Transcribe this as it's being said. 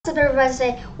What's up, everybody?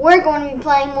 Today we're going to be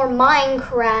playing more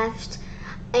Minecraft,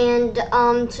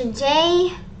 and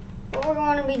today what we're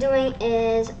going to be doing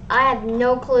is I have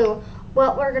no clue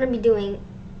what we're going to be doing,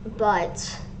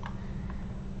 but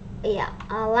yeah,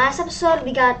 last episode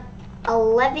we got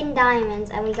 11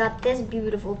 diamonds and we got this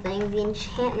beautiful thing, the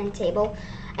enchantment table,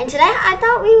 and today I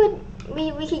thought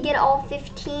we could get all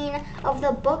 15 of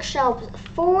the bookshelves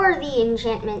for the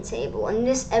enchantment table in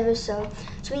this episode,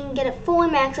 so we can get it fully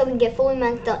maxed up. We can get fully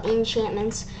maxed out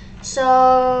enchantments.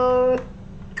 So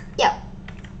yeah,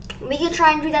 we could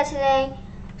try and do that today.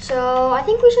 So I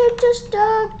think we should just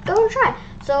go and try.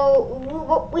 So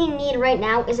what we need right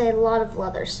now is a lot of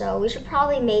leather. So we should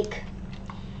probably make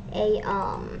a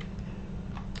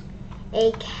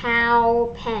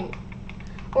cow pen.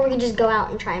 Or we could just go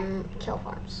out and try and kill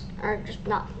farms. Or just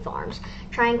not farms.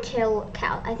 Try and kill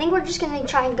cows. I think we're just going to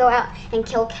try and go out and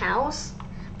kill cows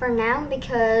for now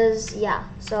because, yeah.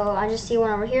 So I just see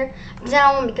one over here.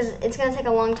 Because it's going to take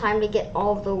a long time to get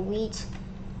all the wheat.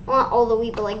 Well, not all the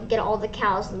wheat, but like get all the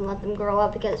cows and let them grow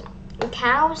up. Because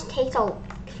cows takes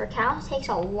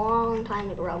a long time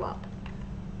to grow up.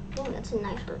 Oh, that's a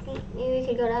nice ravine. Maybe we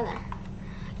could go down there.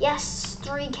 Yes,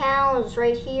 3 cows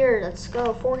right here. Let's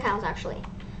go. 4 cows actually.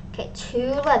 Okay, 2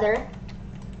 leather.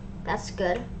 That's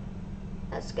good.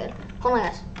 That's good. Hold on,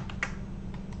 guys.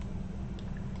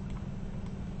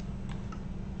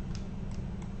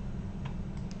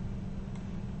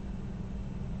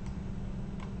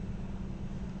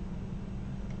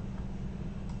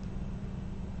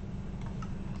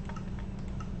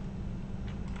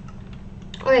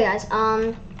 Okay, guys.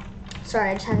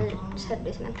 Sorry, I just had to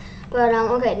do something. But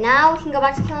okay, now we can go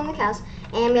back to killing the cows.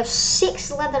 And we have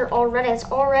 6 leather already. It's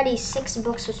already 6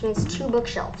 books, which means 2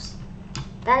 bookshelves.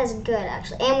 That is good,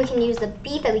 actually. And we can use the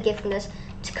beef that we get from this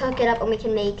to cook it up, and we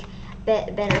can make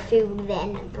better food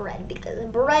than bread, because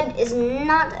bread is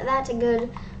not that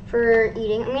good for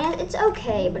eating. I mean, it's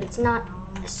okay, but it's not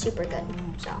super good.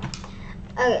 So,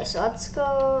 okay, so let's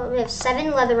go. We have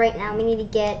 7 leather right now. We need to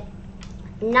get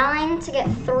 9 to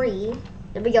get 3.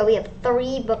 There we go. We have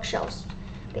 3 bookshelves.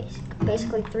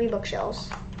 Basically 3 bookshelves.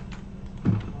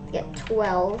 Get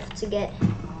 12 to get.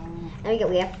 There we go.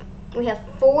 We have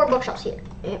 4 bookshelves here.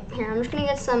 Here, I'm just gonna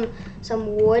get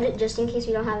some wood just in case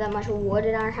we don't have that much wood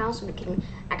in our house. We can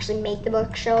actually make the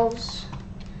bookshelves.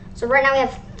 So right now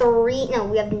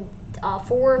we have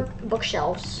 4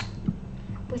 bookshelves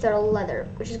with our leather,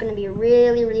 which is gonna be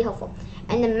really helpful.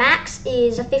 And the max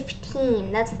is a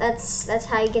 15. That's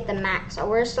how you get the max. So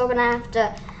we're still gonna have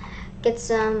to get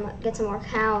some more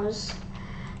cows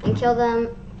and kill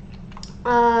them.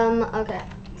 Okay.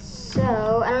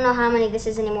 So I don't know how many this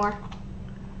is anymore.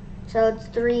 So it's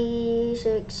 3,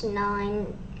 6,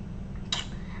 9,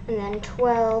 and then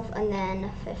 12, and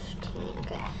then 15.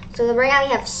 Okay. So right now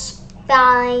we have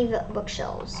 5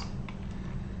 bookshelves.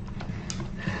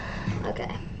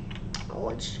 Okay.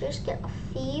 Let's just get a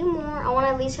few more. I want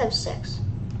to at least have 6.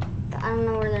 But I don't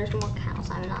know where there's more cows.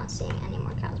 I'm not seeing any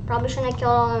more cows. Probably shouldn't have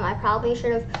killed all of them. I probably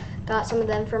should have got some of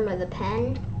them from the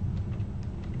pen.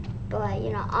 But, you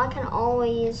know, I can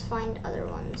always find other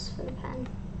ones for the pen.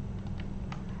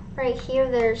 Right here,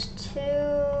 there's 2.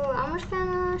 I'm just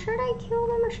gonna, should I kill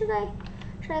them or should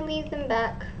I leave them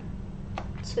back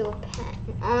to a pen?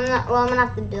 I'm gonna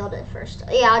have to build it first.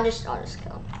 Yeah, I'll just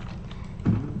kill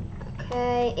them.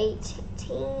 Okay,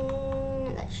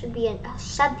 18. That should be a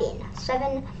 7.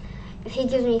 7. If he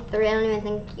gives me 3, I don't even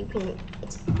think you can.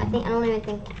 I don't even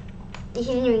think he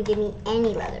didn't even give me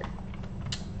any leather.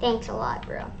 Thanks a lot,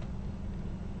 bro.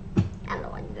 I don't know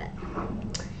why I did that.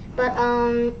 But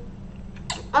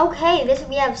okay,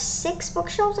 we have 6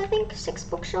 bookshelves. I think 6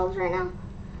 bookshelves right now.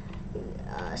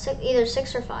 Either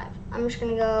 6 or 5. I'm just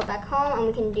gonna go back home, and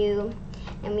we can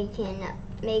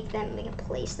make them. We can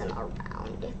place them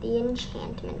around the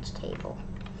enchantment table.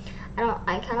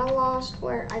 I kind of lost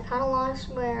where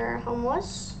home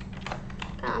was.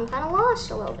 I'm kind of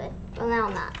lost a little bit. Well, now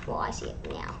I'm not. Well, I see it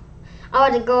now. I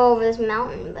had to go over this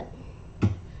mountain, but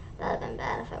that'd have been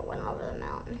bad if I went over the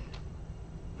mountain.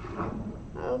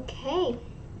 Okay,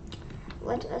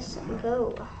 let us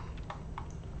go.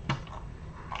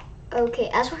 Okay,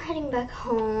 as we're heading back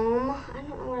home, I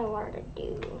don't know what I wanted to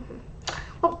do.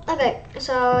 Well, okay,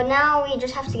 so now we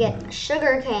just have to get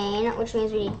sugar cane, which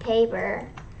means we need paper.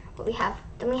 But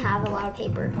don't we have a lot of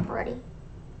paper already?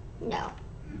 No.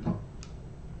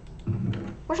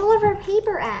 Where's all of our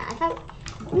paper at?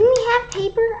 Didn't we have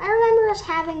paper? I remember us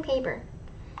having paper.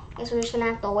 Guess we're just gonna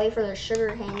have to wait for the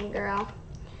sugar cane to grow.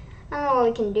 I don't know what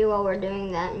we can do while we're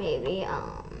doing that. Maybe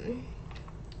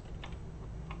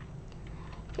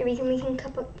here we can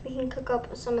cook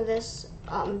up some of this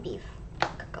beef.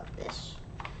 Cook up this.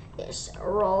 delicious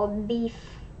raw beef.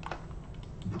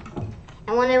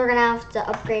 And one day we're gonna have to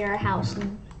upgrade our house.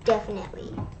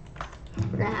 Definitely,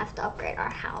 we're gonna have to upgrade our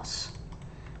house.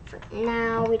 For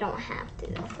now, we don't have to.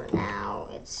 Though. For now,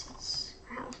 it's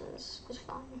our house is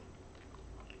fine.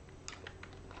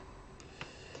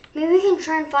 Maybe we can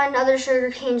try and find other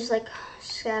sugar canes like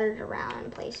scattered around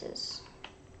in places.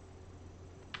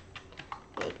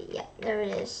 Maybe, yeah, there it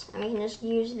is. And we can just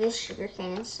use this sugar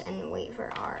cane and wait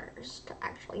for ours to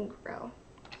actually grow.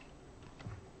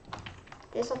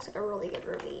 This looks like a really good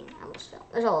ravine. I almost fell.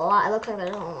 There's a lot. It looks like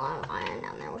there's a lot of iron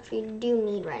down there, which we do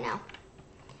need right now.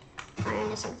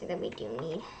 Iron is something that we do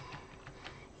need.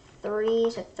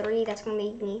 3, so 3. That's gonna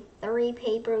make me 3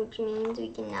 paper, which means we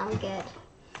can now get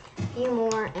a few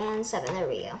more and 7. There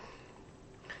we go.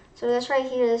 So this right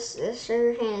here, this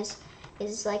sugar cane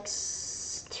is like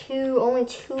only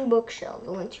 2 bookshelves,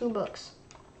 only 2 books.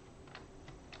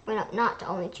 Wait, no, not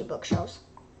only 2 bookshelves.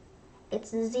 It's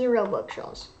 0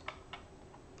 bookshelves.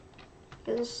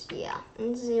 Because, yeah,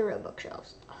 0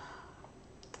 bookshelves.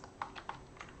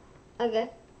 Okay.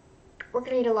 We're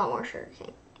gonna need a lot more sugar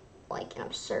cane. Like an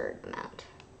absurd amount.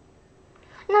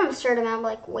 Not an absurd amount, but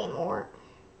like way more.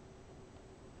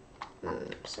 Not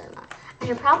an absurd amount. I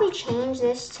should probably change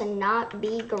this to not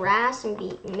be grass and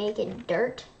make it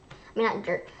dirt. I mean, not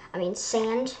dirt. I mean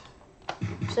sand.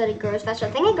 So that it grows faster.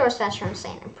 I think it grows faster on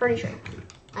sand. I'm pretty sure.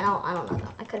 I don't know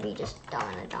though. I could be just dumb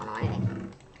and I don't know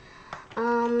anything.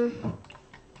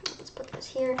 Let's put this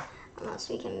here. Unless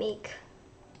we can make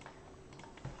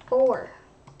 4.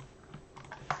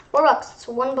 $4. It's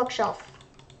 1 bookshelf.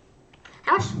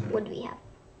 How much wood do we have?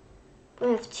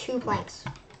 We have 2 planks.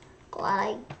 Glad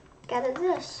I gathered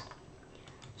this.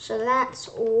 So that's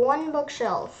 1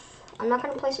 bookshelf. I'm not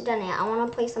going to place it down yet. I want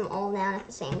to place them all down at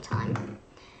the same time.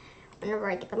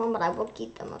 Whenever I get them on, but I will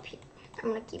keep them up here. I'm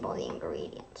going to keep all the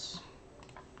ingredients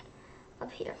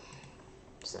up here.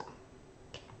 So,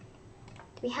 do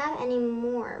we have any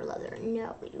more leather?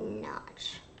 No, we do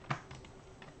not.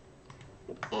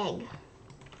 An egg.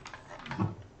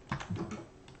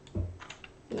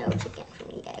 No chicken from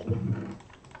the egg.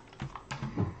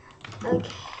 Okay.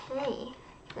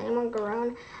 Has anyone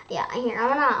grown? Yeah, here.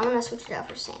 I'm gonna switch it out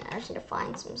for sand. I just need to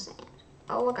find some sand.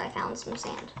 Oh look, I found some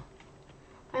sand.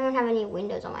 I don't even have any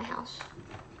windows on my house.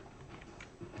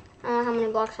 I don't know how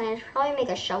many blocks I need. I should probably make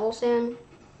a shovel soon.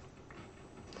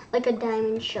 Like a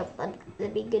diamond shovel.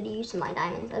 That'd be good use of my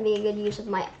diamonds. That'd be a good use of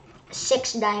my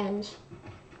 6 diamonds.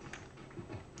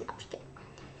 No, I'm just kidding.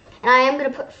 And I am gonna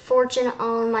put fortune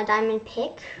on my diamond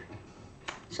pick,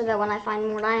 so that when I find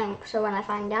more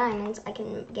diamonds, I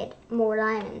can get more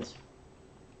diamonds.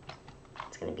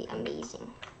 It's gonna be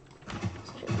amazing.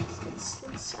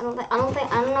 So I don't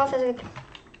know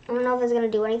if it's gonna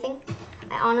do anything.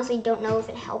 I honestly don't know if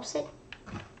it helps it.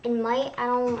 It might.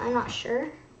 I'm not sure.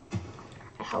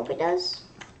 I hope it does,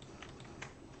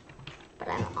 but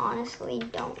I honestly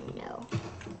don't know.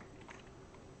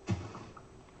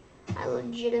 I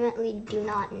legitimately do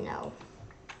not know.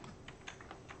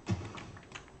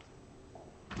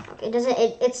 Okay,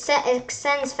 it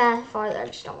extends farther. I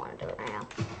just don't want to do it right now.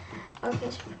 Okay,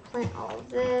 so we plant all of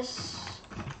this.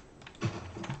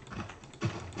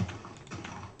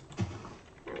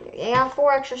 Yeah, I got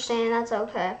 4 extra sand. That's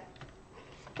okay.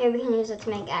 Maybe we can use it to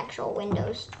make actual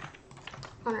windows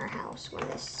on our house when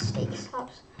this steak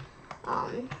stops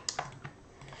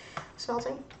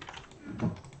smelting.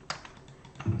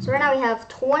 So right now we have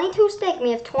 22 steak.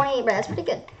 We have 28 bread. That's pretty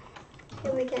good.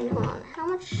 Here we can, hold on. How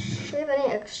much, should we have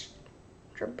any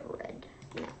extra bread?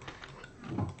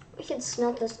 No. We can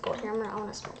smelt this gold. Here, I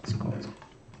want to smelt this gold.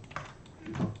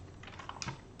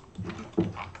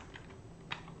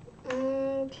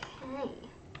 Okay.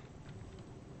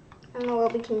 I don't know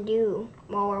what we can do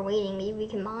while we're waiting. Maybe we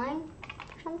can mine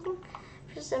or something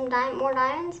for some more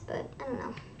diamonds, but I don't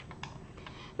know.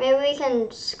 Maybe we can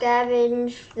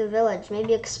scavenge the village.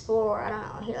 Maybe explore. I don't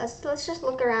know. Here, let's just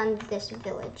look around this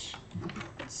village.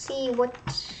 Let's see what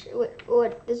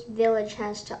this village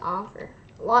has to offer.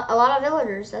 A lot of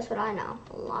villagers. That's what I know.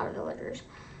 A lot of villagers.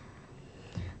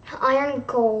 Iron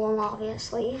golem,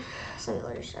 obviously. Some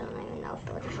villagers. I don't even know if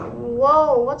villagers are.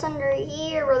 Whoa! What's under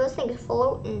here, bro? This thing's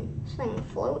floating. This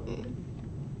thing's floating.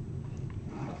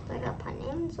 It's like a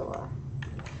peninsula.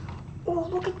 Oh,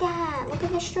 look at that. Look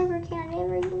at the sugar cane. I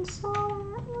never even saw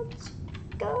that. Let's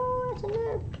go. That's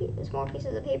another piece. There's more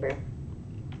pieces of paper.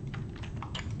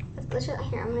 Let's just,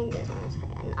 here, I'm gonna get this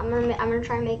on. I'm gonna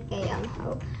try and make a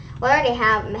hoe. Well, I already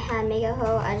had make a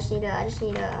hoe. I just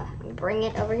need to bring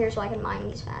it over here so I can mine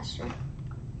these faster.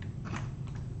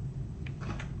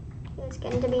 It's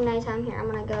getting to be nighttime here. I'm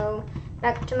gonna go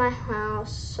back to my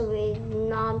house so we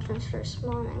mobs can start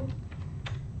spawning.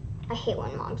 I hate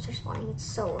when mobs are spawning. It's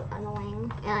so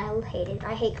annoying, and I hate it.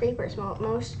 I hate creepers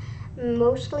mostly.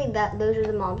 Those are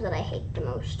the mobs that I hate the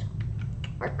most.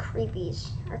 Are creepies,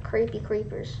 are creepy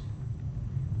creepers,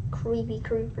 creepy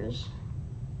creepers.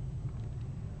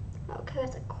 Okay, we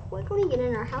have to quickly get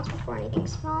in our house before anything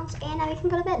spawns, and now we can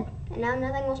go to bed. And now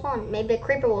nothing will spawn. Maybe a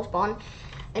creeper will spawn,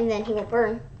 and then he will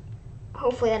burn.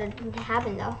 Hopefully that didn't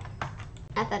happen though.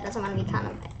 If that doesn't want to be kind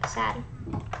of sad.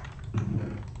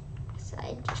 So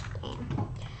I just am.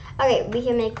 Okay, we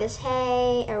can make this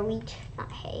hay or wheat,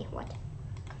 not hay. What?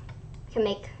 We can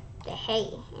make the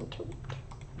hay into wheat.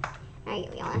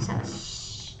 Alright, we almost have a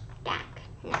stack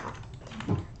now.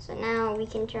 So now we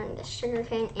can turn the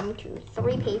sugarcane into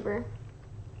 3 paper.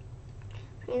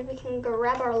 And we can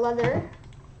grab our leather.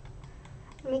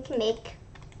 And we can make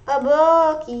a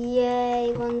book.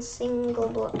 Yay, 1 single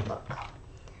book.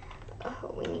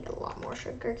 Oh, we need a lot more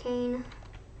sugarcane.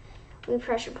 We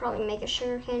should probably make a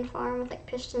sugarcane farm with like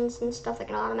pistons and stuff, like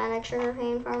an automatic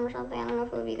sugarcane farm or something. I don't know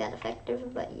if it would be that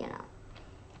effective, but you know,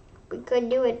 we could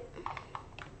do it.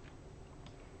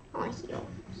 I want to heal,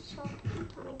 so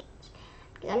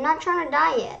I'm not trying to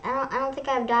die yet. I don't think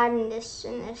I've died in this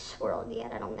world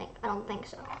yet. I don't think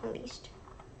so. At least,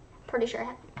 pretty sure I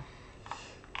haven't.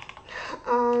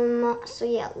 So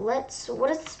yeah, what is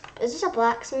this? Is this a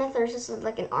blacksmith or is this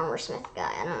like an armor smith guy?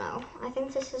 I don't know. I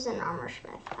think this is an armor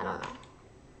smith. I don't know.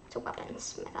 It's a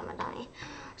weaponsmith. I'm a dummy.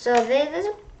 So there's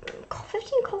a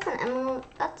 15 coal for an emerald.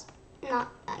 That's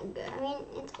not that good. I mean,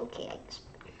 it's okay, I guess.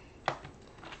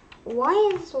 Why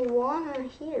is water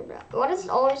here, bro? What does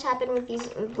always happen with these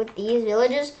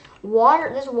villages? This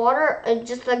water,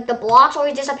 just like the blocks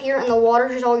always disappear and the water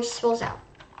just always spills out.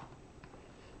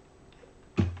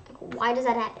 Like, why does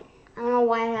that happen? I don't know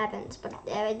why it happens, but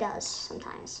it does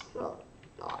sometimes. Well,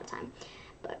 a lot of time,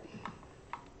 but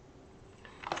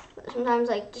sometimes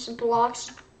like just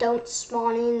blocks don't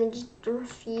spawn in. They just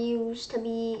refuse to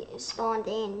be spawned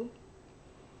in,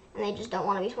 and they just don't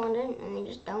want to be spawned in, and they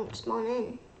just don't spawn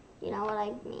in. You know what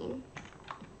I mean?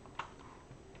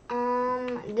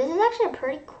 This is actually a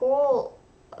pretty cool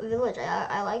village.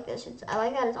 I like this. I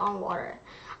like that it's on water.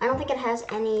 I don't think it has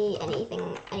any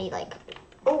like.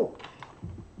 Oh,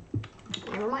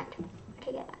 never mind. I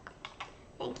take it back.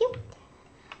 Thank you.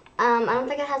 I don't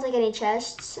think it has like any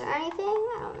chests or anything.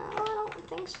 I don't know. I don't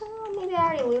think so. Maybe I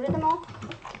already looted them all.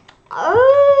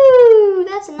 Oh,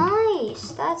 that's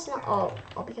nice. That's not. Oh,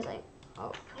 because I.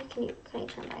 Oh, can you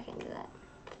turn back into that?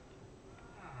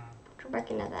 Turn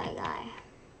back into that guy.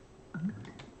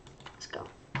 Let's go.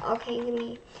 Okay, give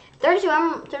me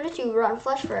 32 rotten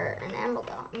flesh for an emerald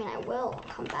though. I mean, I will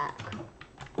come back.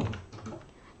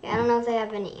 Yeah, I don't know if they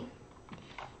have any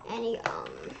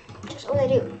just, oh, they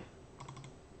do.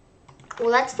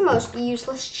 Well, that's the most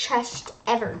useless chest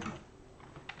ever.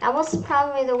 That was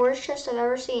probably the worst chest I've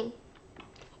ever seen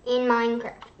in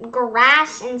Minecraft.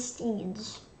 Grass and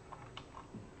seeds.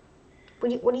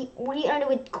 What are you gonna do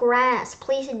with grass?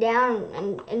 Place it down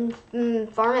and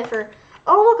farm it for.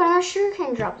 Oh, look, another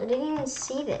sugarcane dropped. I didn't even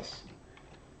see this.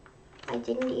 I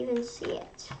didn't even see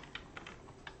it.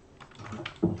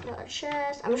 Another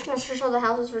chest. I'm just gonna search all the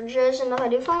houses for just enough. I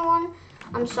do find one.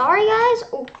 I'm sorry, guys.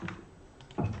 Oh,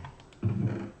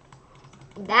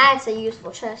 that's a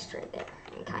useful chest right there.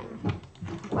 Kind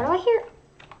of. What do I hear?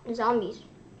 Zombies.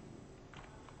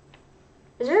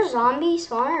 Is there a zombie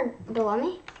spawner below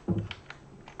me?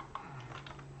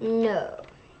 No.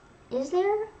 Is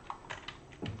there?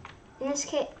 In this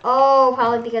cave? Oh,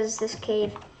 probably because this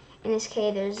cave. In this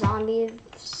cave, there's zombies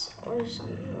or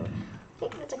something. I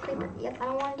think that's a creeper. Yep, I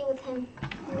don't want to deal with him.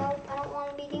 Nope, I don't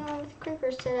want to be dealing with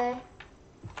creepers today.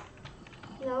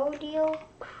 No deal,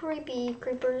 creepy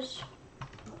creepers.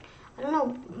 I don't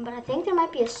know, but I think there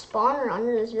might be a spawner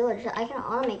under this village. I can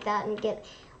automate that and get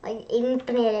like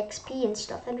infinite XP and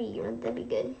stuff. That'd be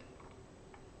good.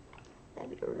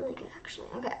 That'd be really good, actually.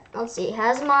 Okay, let's see.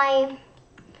 Has my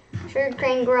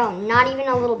sugarcane grown? Not even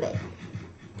a little bit.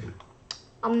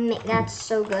 That's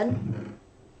so good.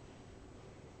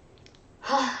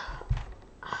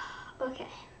 Okay.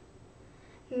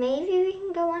 Maybe we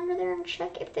can go under there and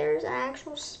check if there's an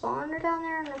actual spawner down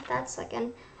there, and if that's like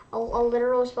a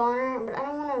literal spawner. But I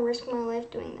don't want to risk my life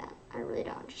doing that. I really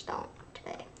don't. Just don't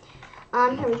today.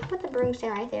 Here, we can put the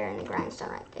broomstone right there and the grindstone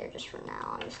right there just for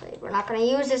now, obviously. We're not going to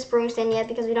use this broomstone yet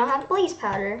because we don't have blaze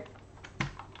powder.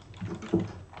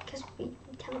 Because we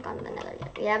haven't gone to the nether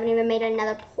yet. We haven't even made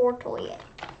another portal yet.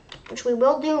 Which we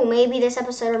will do maybe this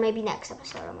episode or maybe next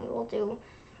episode. And we will do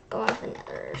go into the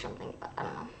nether or something, but I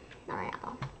don't know. Not right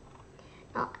now.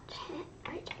 Not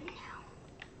right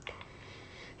now.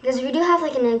 Because we do have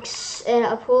like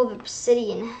a pool of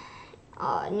obsidian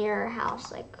near our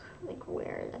house, like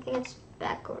where? I think it's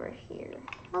back over here.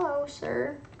 Hello,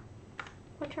 sir.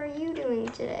 What are you doing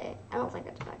today? I don't think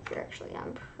it's back here, actually.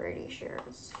 I'm pretty sure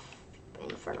it's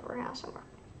in front of our house somewhere.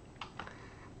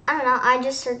 I don't know. I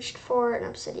just searched for an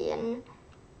obsidian.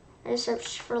 I just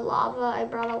searched for lava. I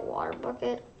brought a water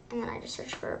bucket, and then I just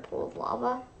searched for a pool of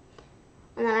lava.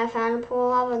 And then I found a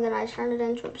pool of lava, and then I turned it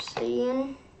into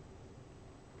obsidian.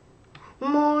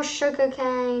 More sugar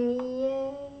cane,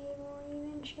 yay!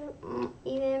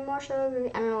 Even more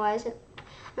sugar. I don't know why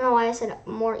I said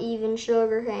more even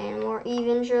sugar cane. More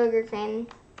even sugar cane.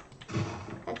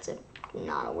 That's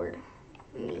not a word.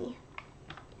 Me.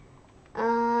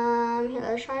 Here,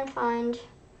 let's try and find.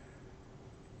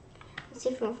 Let's see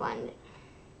if we can find it.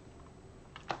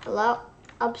 Hello,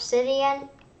 obsidian.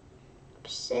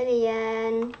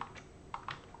 Obsidian.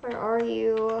 Where are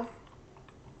you?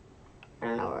 I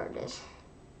don't know where it is.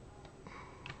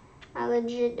 I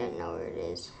legit don't know where it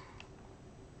is.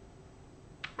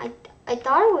 I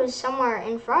thought it was somewhere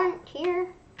in front here.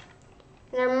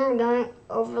 Cause I remember going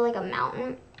over like a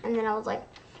mountain, and then I was like,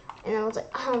 I don't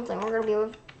think we're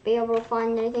gonna be able to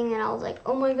find anything. And I was like,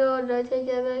 oh my god, did I take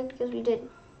that back? Because we did.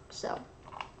 So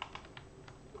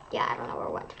yeah, I don't know where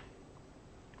it went.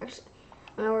 Actually,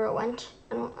 I don't know where it went.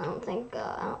 I don't think.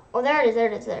 Oh, there it is. There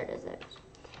it is. There it is. There it is.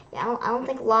 Yeah, I don't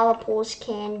think lava pools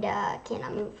cannot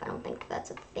move. I don't think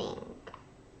that's a thing.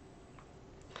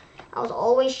 I was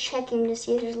always checking to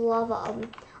see if there's lava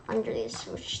under these,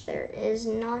 which there is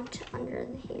not under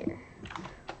here.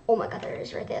 Oh my god, there it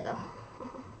is right there though.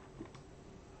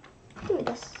 Give me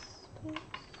this, please.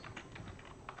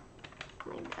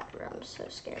 Oh my god, bro, I'm so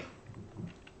scared.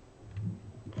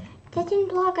 That didn't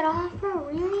block it off, bro,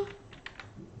 really?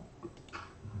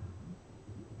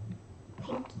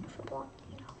 Thank you for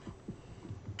blocking it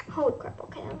off. Holy crap,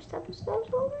 okay, that was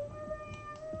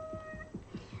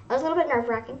a little bit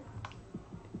nerve-wracking.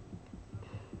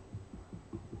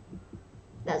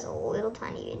 That's a little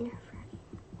tiny nerve-wracking.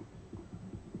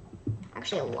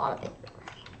 Actually, a lot of it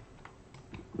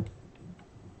nerve-wracking.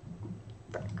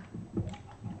 Frick.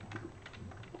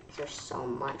 There's so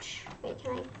much. Wait,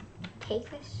 can I take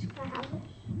this? Can I have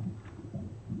this?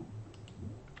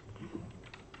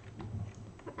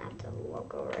 I'm gonna have to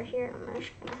look over here. I'm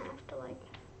just gonna have to like.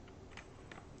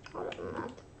 Hold up, I'm gonna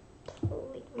have to.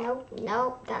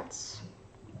 Nope, that's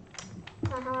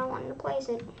not how I wanted to place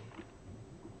it.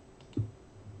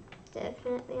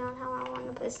 Definitely not how I want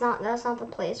to place. That's not the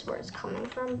place where it's coming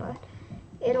from, but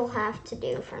it'll have to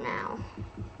do for now.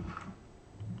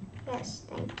 Yes,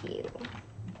 thank you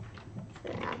for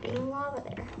there not being lava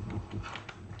there.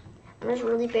 I'm just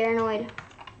really paranoid.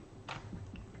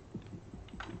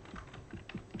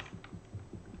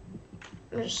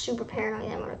 I'm just super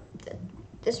paranoid that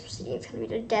this obsidian's gonna be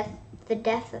the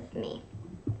death of me.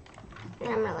 And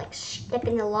I'm gonna like step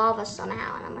in the lava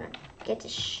somehow, and I'm gonna get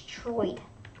destroyed.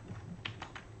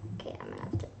 Okay, I'm gonna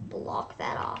have to block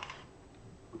that off.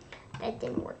 That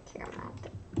didn't work here. I'm gonna have to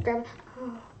grab.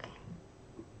 Oh, okay.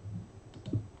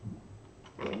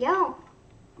 There we go.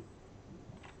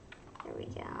 There we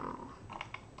go.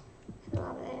 There's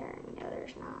lava there. No,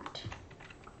 there's not.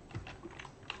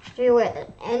 Stay with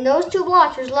it. And those two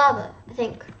blocks, there's lava. I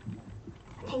think.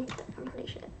 I'm pretty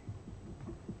sure.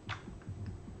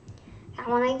 I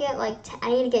want to get like. I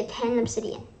need to get 10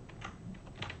 obsidian.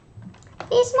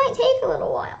 This might take a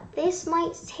little while. This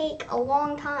might take a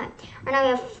long time. Right now we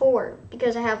have 4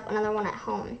 because I have another one at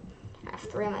home. I have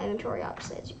 3 in my inventory,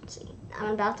 obviously, as you can see.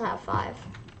 I'm about to have 5.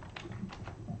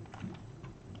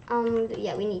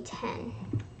 Yeah, we need 10.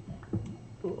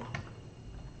 Ooh.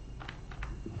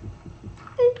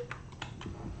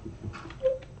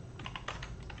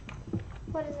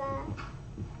 What is that?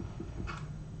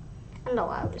 I don't know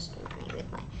why I was running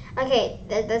with my. Okay,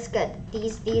 that's good.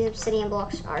 These obsidian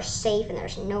blocks are safe, and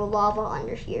there's no lava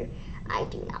under here. I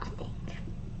do not think,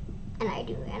 and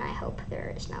I hope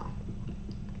there is no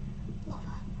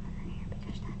lava under here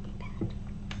because that'd be bad.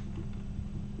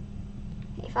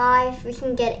 Okay, 5. We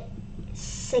can get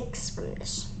 6 from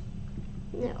this.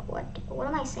 No, what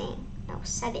am I saying? No,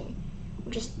 7,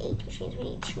 which is 8, which means we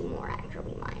need 2 more after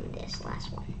we mine this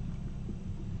last one.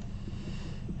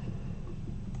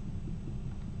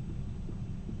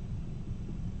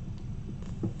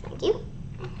 Thank you.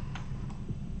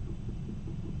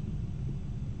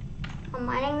 I'm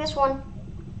mining this one.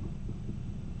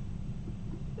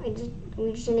 We just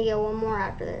need to get 1 more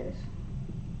after this.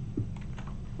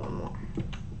 1 more.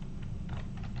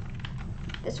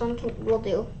 This one will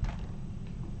do.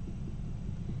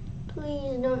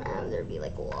 Please don't have there be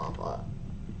like lava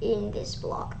in this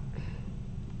block.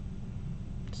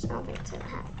 I don't think it's gonna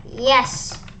happen.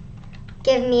 Yes!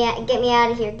 Get me out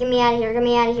of here. Get me out of here. Get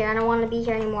me out of here. I don't want to be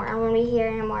here anymore. I don't want to be here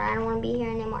anymore. I don't want to be here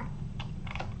anymore.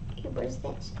 Ew, what is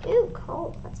this? Ooh,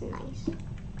 coal. That's nice.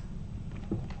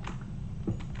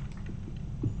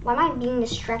 Why am I being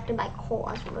distracted by coal?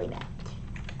 That's really bad.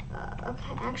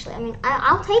 Okay, actually, I mean,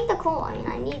 I'll take the coal. I mean,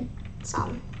 I need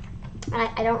some. And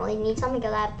I don't really need some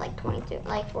because I have like 22,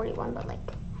 like 41, but like,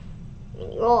 I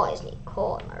mean, you always need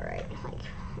coal, am I right? Like,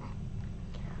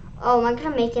 oh, am I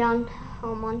gonna make it on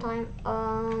home on time?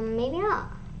 Maybe not.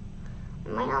 I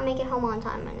might not make it home on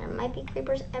time, and there might be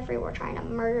creepers everywhere trying to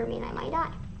murder me, and I might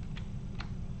die.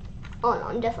 Oh no,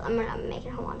 I'm gonna make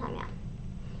it home on time, yeah.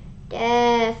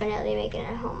 Definitely making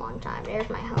it home on time. There's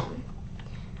my home.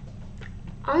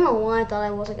 I don't know why I thought I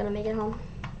wasn't gonna make it home.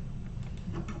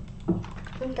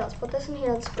 Okay, let's put this in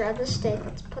here. Let's grab this steak.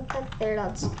 Let's put that there.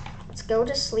 Let's go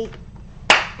to sleep.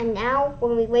 And now,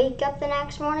 when we wake up the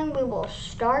next morning, we will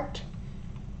start.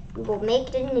 We will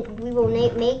make the Nether portal. We will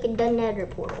make the Nether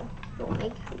portal. We will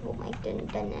make the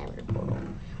Nether portal.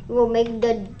 We will make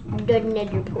the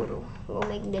Nether portal. We will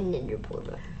make the Nether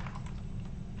portal.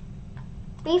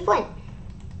 We need flint.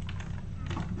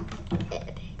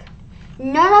 Epic.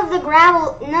 None of the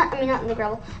gravel. Not the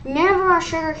gravel. None of our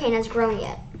sugarcane has grown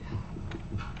yet.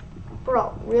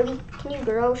 Bro, really? Can you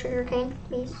grow sugarcane,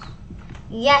 please?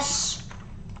 Yes!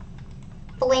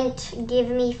 Flint. Give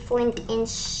me flint and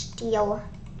steel.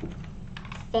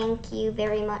 Thank you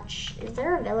very much. Is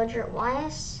there a villager? Why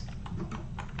is...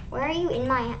 Where are you in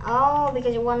my... Oh,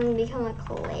 because you want to become a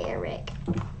cleric.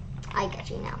 I get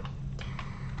you now.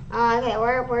 Okay,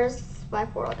 where's my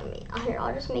portal gonna be? Oh, here,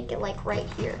 I'll just make it like right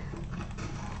here.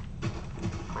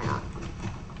 Why not?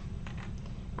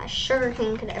 My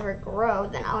sugarcane could ever grow,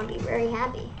 then I would be very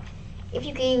happy. If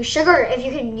you could use sugar, if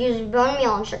you could use bone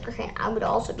meal and sugarcane, I would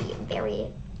also be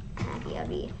very happy. I'd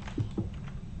be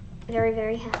very,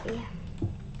 very happy.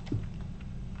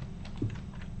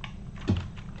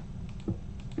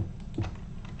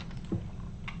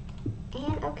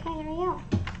 And okay, there we go.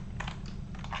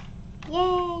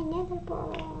 Yay, Nether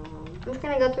portal. I'm just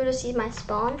gonna go through to see my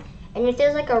spawn, and if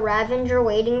there's like a Ravager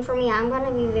waiting for me, I'm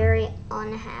gonna be very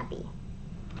unhappy.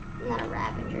 I'm not a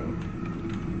Ravager.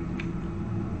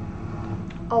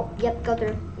 Oh, yep, go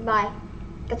through. Bye.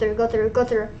 Go through, go through, go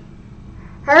through.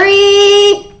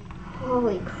 Hurry!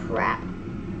 Holy crap.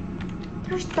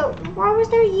 Why was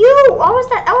there you? What was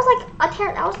that? That was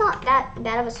like that was not that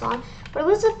bad of a song, but it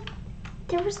was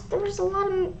there was a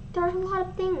lot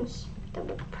of things that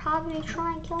would probably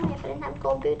try and kill me if I didn't have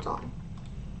gold boots on.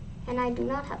 And I do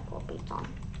not have gold boots on.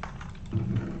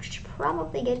 I should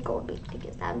probably get gold boots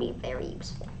because that would be very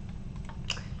useful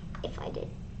if I did.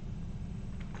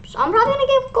 So I'm probably gonna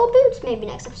get gold boots maybe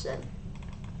next episode.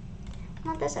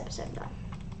 Not this episode though.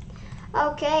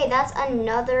 Okay, that's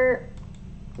another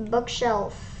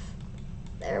bookshelf.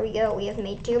 There we go. We have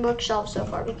made 2 bookshelves so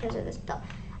far because of this stuff.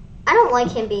 I don't like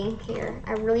him being here.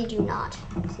 I really do not.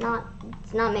 It's not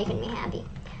making me happy.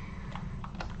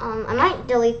 I might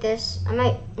delete this. I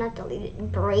might not delete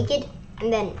it, break it,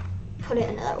 and then put it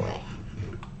another way.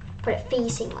 Put it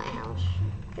facing my house.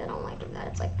 I don't like it that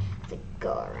it's like to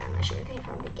go around my sugarcane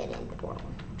farm to get in the portal,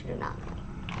 which I do not like.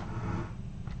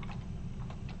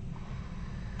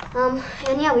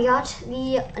 And yeah, we got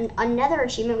another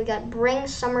achievement. We got bring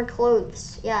summer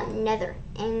clothes. Yeah, Nether.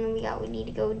 And we need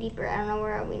to go deeper. I don't know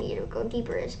where we need to go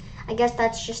deeper is. I guess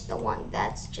that's just the one.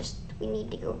 That's just, we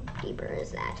need to go deeper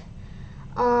is that.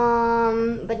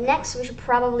 But next we should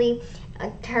probably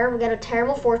get a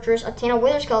terrible fortress, obtain a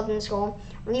wither skeleton skull,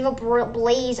 leave a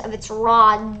blaze of its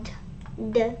rod.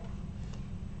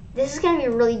 This is gonna be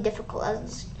really difficult.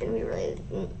 It's gonna be really.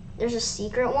 There's a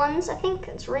secret ones. I think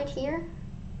it's right here.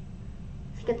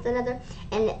 Get the Nether,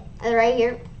 and right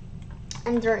here,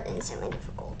 and they're insanely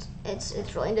difficult. It's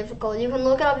really difficult. You can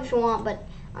look it up if you want, but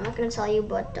I'm not gonna tell you.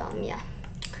 But yeah.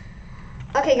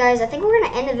 Okay, guys, I think we're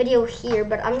gonna end the video here.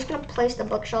 But I'm just gonna place the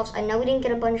bookshelves. I know we didn't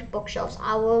get a bunch of bookshelves.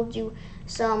 I will do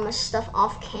some stuff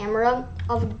off camera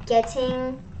of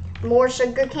getting more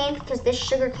sugarcane because this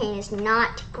sugarcane is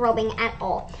not growing at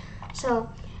all. So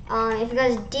if you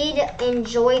guys did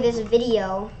enjoy this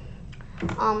video,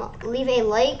 leave a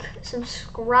like,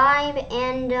 subscribe,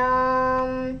 and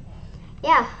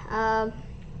yeah,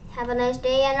 have a nice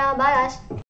day, and bye guys.